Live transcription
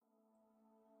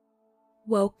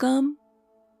Welcome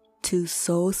to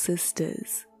Soul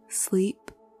Sisters Sleep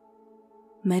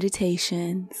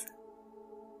Meditations.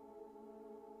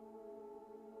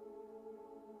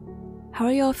 How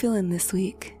are y'all feeling this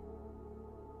week?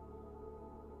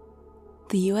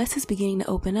 The US is beginning to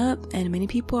open up and many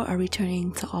people are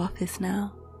returning to office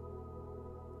now.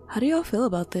 How do y'all feel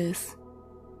about this?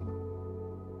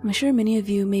 I'm sure many of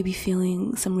you may be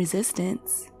feeling some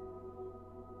resistance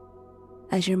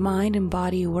as your mind and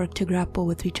body work to grapple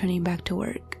with returning back to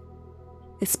work,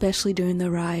 especially during the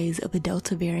rise of the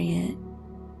Delta variant.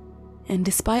 And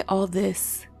despite all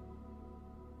this,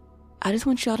 I just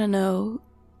want y'all to know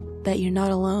that you're not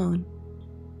alone.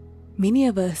 Many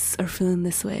of us are feeling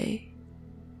this way.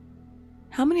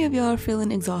 How many of y'all are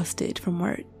feeling exhausted from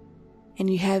work and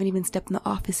you haven't even stepped in the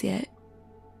office yet?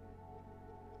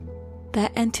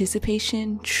 That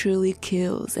anticipation truly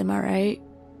kills, am I right?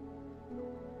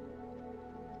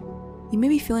 You may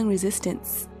be feeling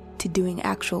resistance to doing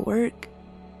actual work,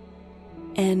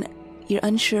 and you're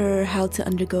unsure how to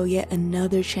undergo yet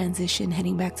another transition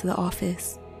heading back to the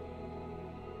office.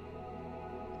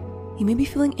 You may be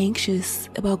feeling anxious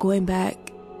about going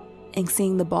back and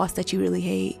seeing the boss that you really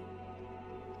hate.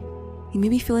 You may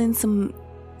be feeling some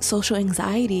social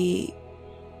anxiety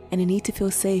and a need to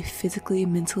feel safe physically,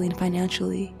 mentally, and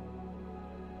financially.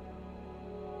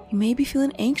 You may be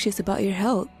feeling anxious about your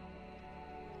health,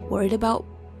 worried about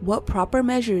what proper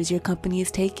measures your company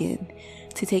has taken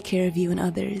to take care of you and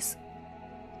others.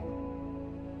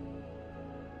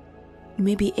 You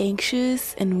may be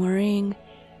anxious and worrying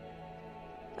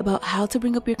about how to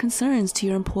bring up your concerns to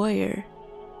your employer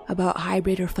about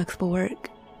hybrid or flexible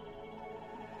work.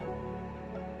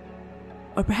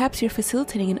 Or perhaps you're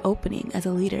facilitating an opening as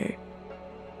a leader,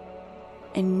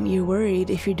 and you're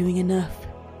worried if you're doing enough,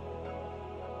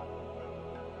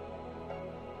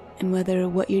 and whether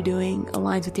what you're doing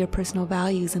aligns with your personal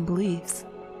values and beliefs.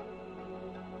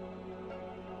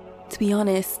 To be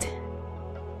honest,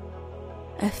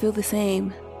 I feel the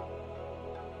same.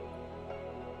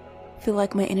 I feel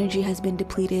like my energy has been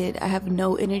depleted. I have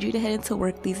no energy to head into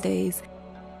work these days,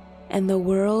 and the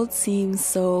world seems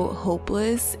so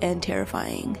hopeless and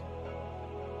terrifying.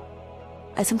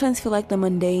 I sometimes feel like the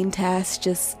mundane tasks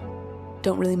just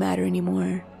don't really matter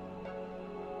anymore.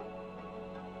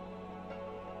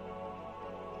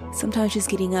 Sometimes just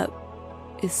getting up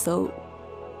is so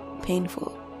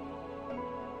painful.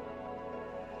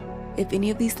 If any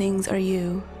of these things are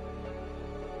you,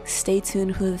 stay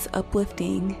tuned for this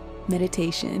uplifting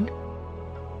meditation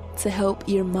to help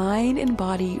your mind and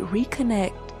body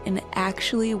reconnect and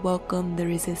actually welcome the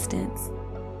resistance,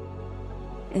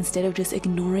 instead of just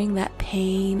ignoring that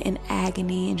pain and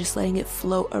agony and just letting it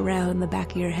float around in the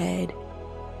back of your head,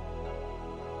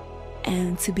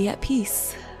 and to be at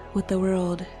peace with the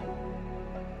world,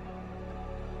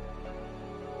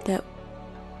 that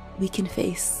we can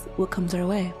face what comes our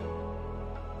way.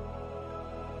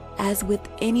 As with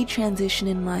any transition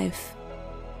in life,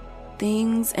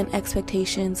 things and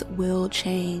expectations will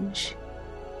change.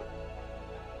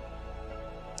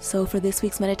 So for this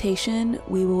week's meditation,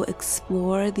 we will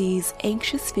explore these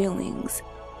anxious feelings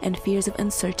and fears of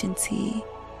uncertainty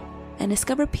and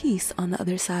discover peace on the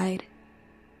other side.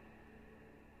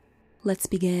 Let's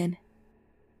begin.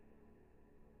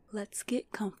 Let's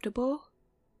get comfortable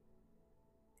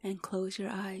and close your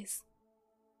eyes.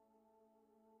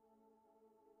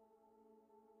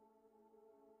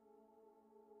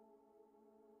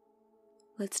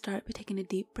 Let's start by taking a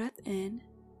deep breath in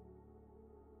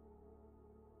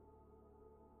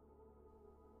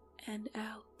and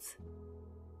out.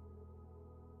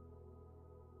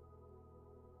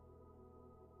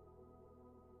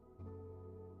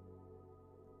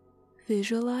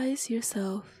 Visualize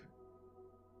yourself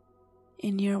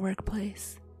in your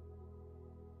workplace,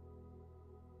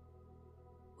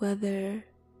 whether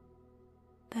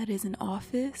that is an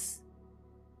office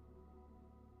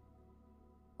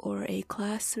or a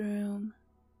classroom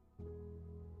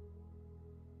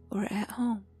or at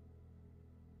home.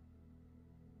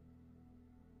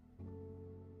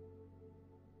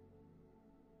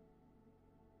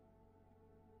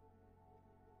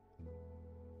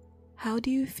 How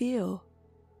do you feel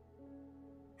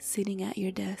sitting at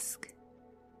your desk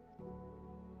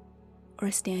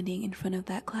or standing in front of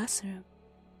that classroom?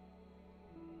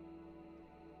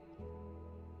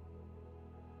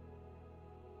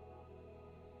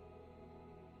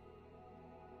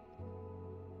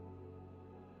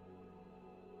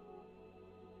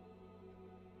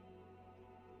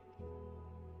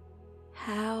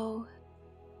 How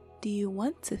do you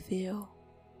want to feel?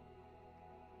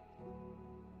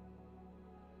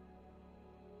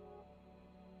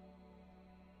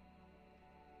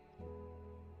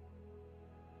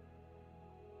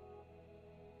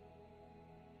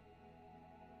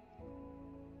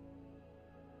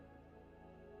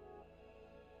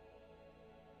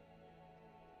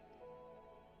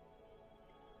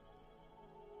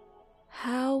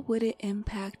 How would it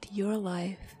impact your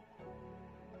life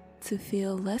to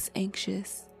feel less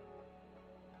anxious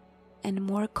and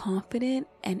more confident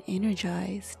and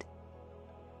energized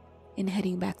in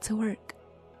heading back to work?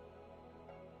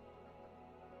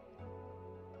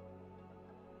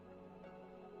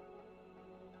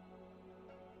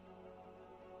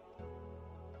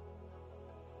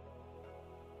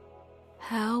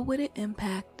 How would it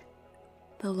impact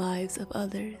the lives of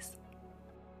others?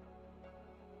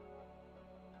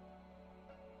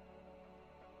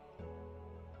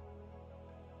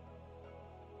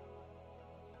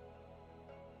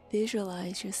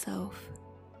 Visualize yourself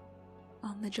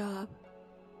on the job.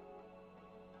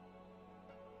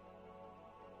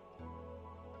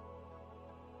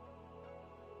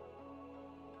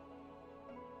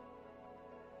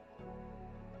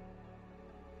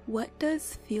 What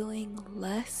does feeling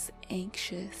less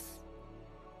anxious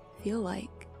feel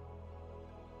like?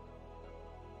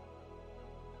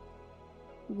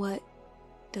 What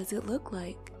does it look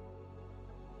like?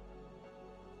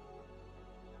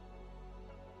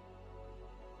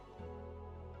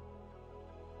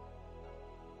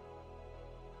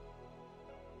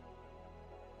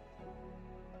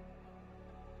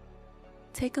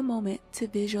 Take a moment to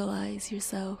visualize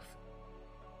yourself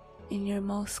in your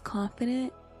most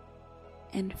confident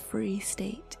and free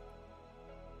state.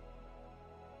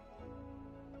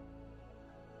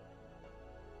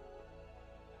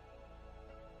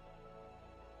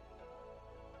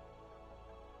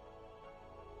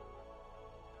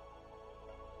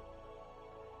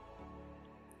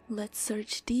 Let's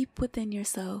search deep within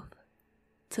yourself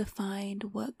to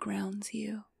find what grounds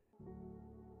you.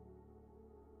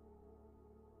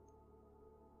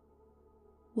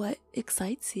 What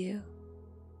excites you?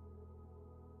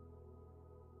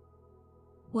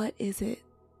 What is it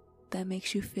that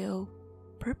makes you feel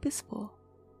purposeful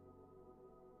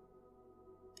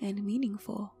and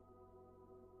meaningful?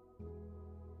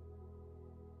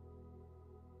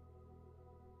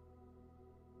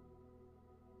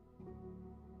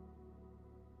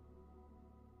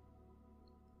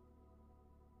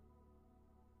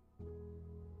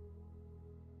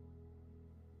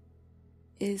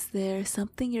 Is there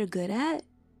something you're good at?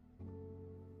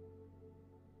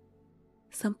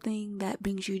 Something that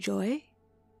brings you joy?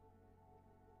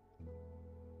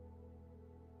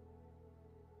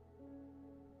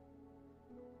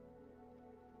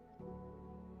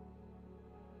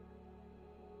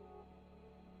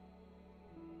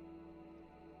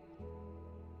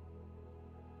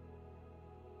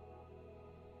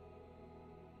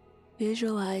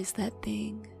 Visualize that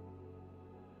thing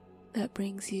that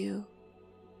brings you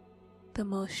the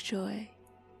most joy.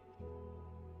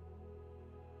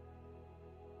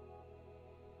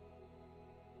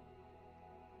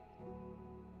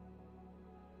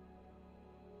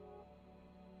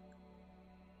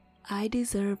 I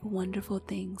deserve wonderful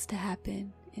things to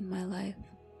happen in my life.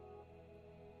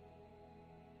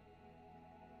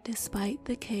 Despite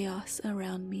the chaos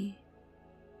around me,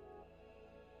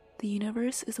 the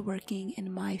universe is working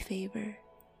in my favor,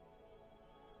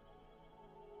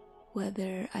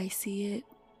 whether I see it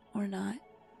or not.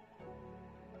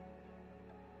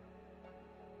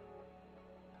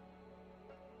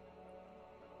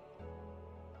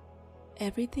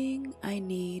 Everything I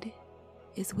need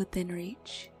is within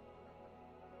reach.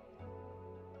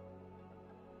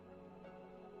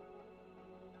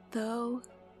 Though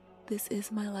this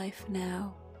is my life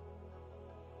now,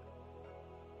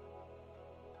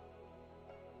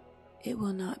 it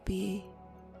will not be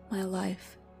my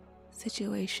life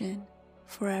situation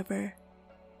forever.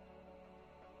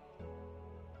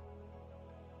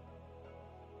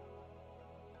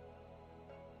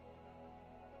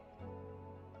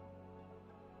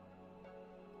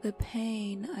 The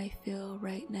pain I feel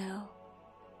right now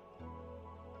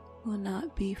will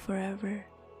not be forever.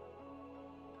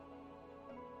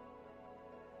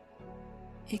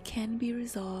 It can be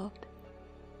resolved,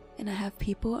 and I have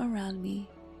people around me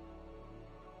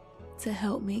to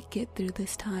help me get through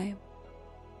this time.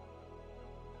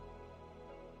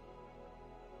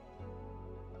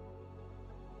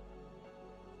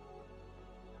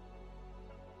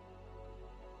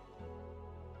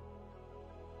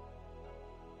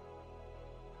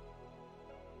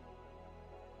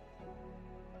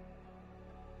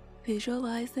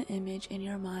 Visualize the image in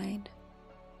your mind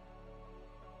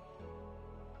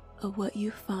of what you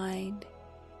find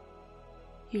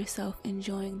yourself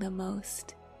enjoying the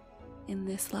most in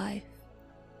this life,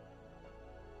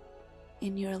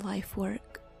 in your life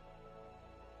work.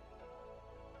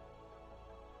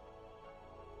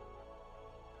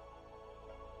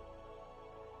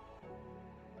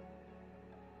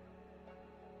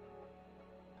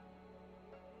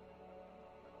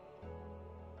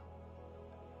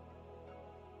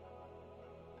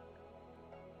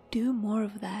 do more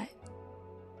of that.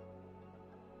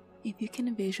 If you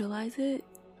can visualize it,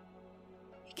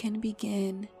 you can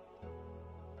begin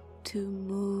to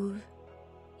move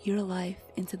your life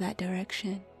into that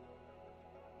direction.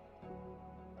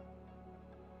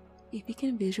 If you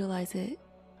can visualize it,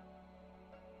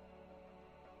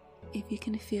 if you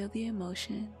can feel the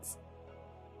emotions,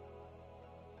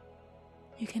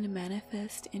 you can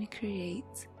manifest and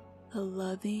create the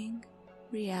loving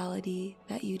reality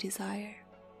that you desire.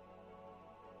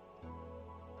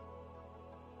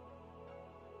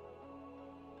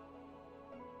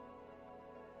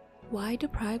 Why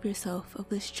deprive yourself of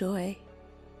this joy?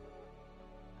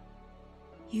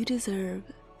 You deserve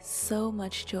so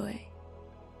much joy.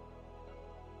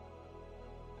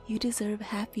 You deserve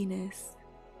happiness.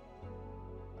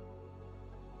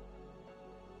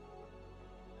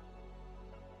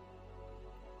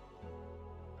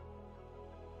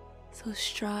 So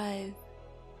strive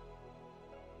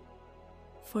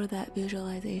for that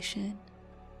visualization.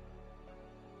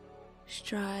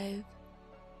 Strive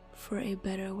for a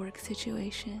better work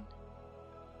situation.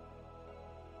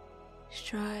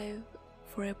 Strive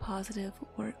for a positive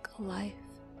work-life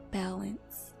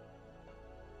balance.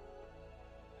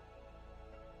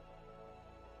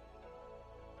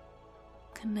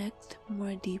 Connect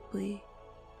more deeply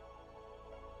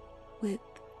with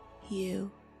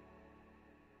you.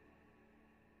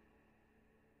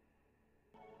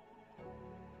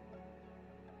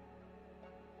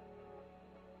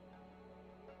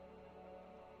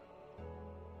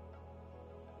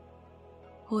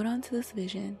 Hold on to this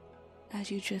vision as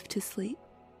you drift to sleep,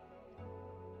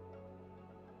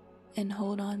 and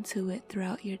hold on to it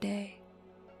throughout your day.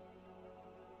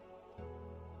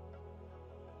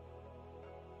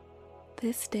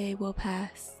 This day will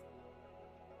pass.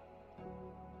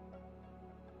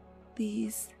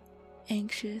 These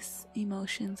anxious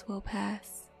emotions will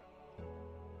pass.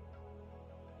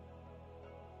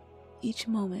 Each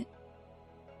moment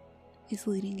is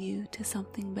leading you to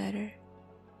something better.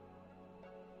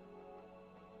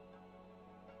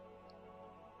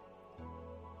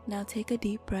 Now take a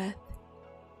deep breath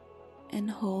and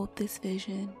hold this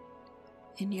vision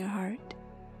in your heart.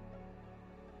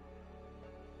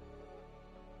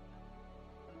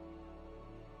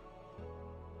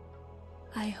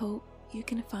 I hope you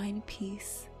can find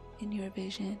peace in your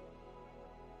vision.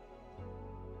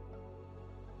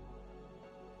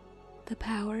 The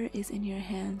power is in your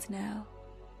hands now.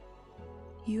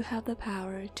 You have the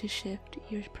power to shift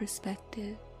your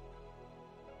perspective,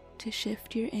 to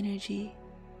shift your energy,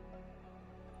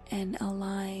 and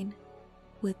align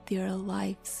with your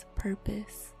life's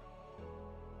purpose.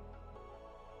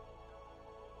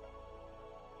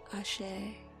 Ashe.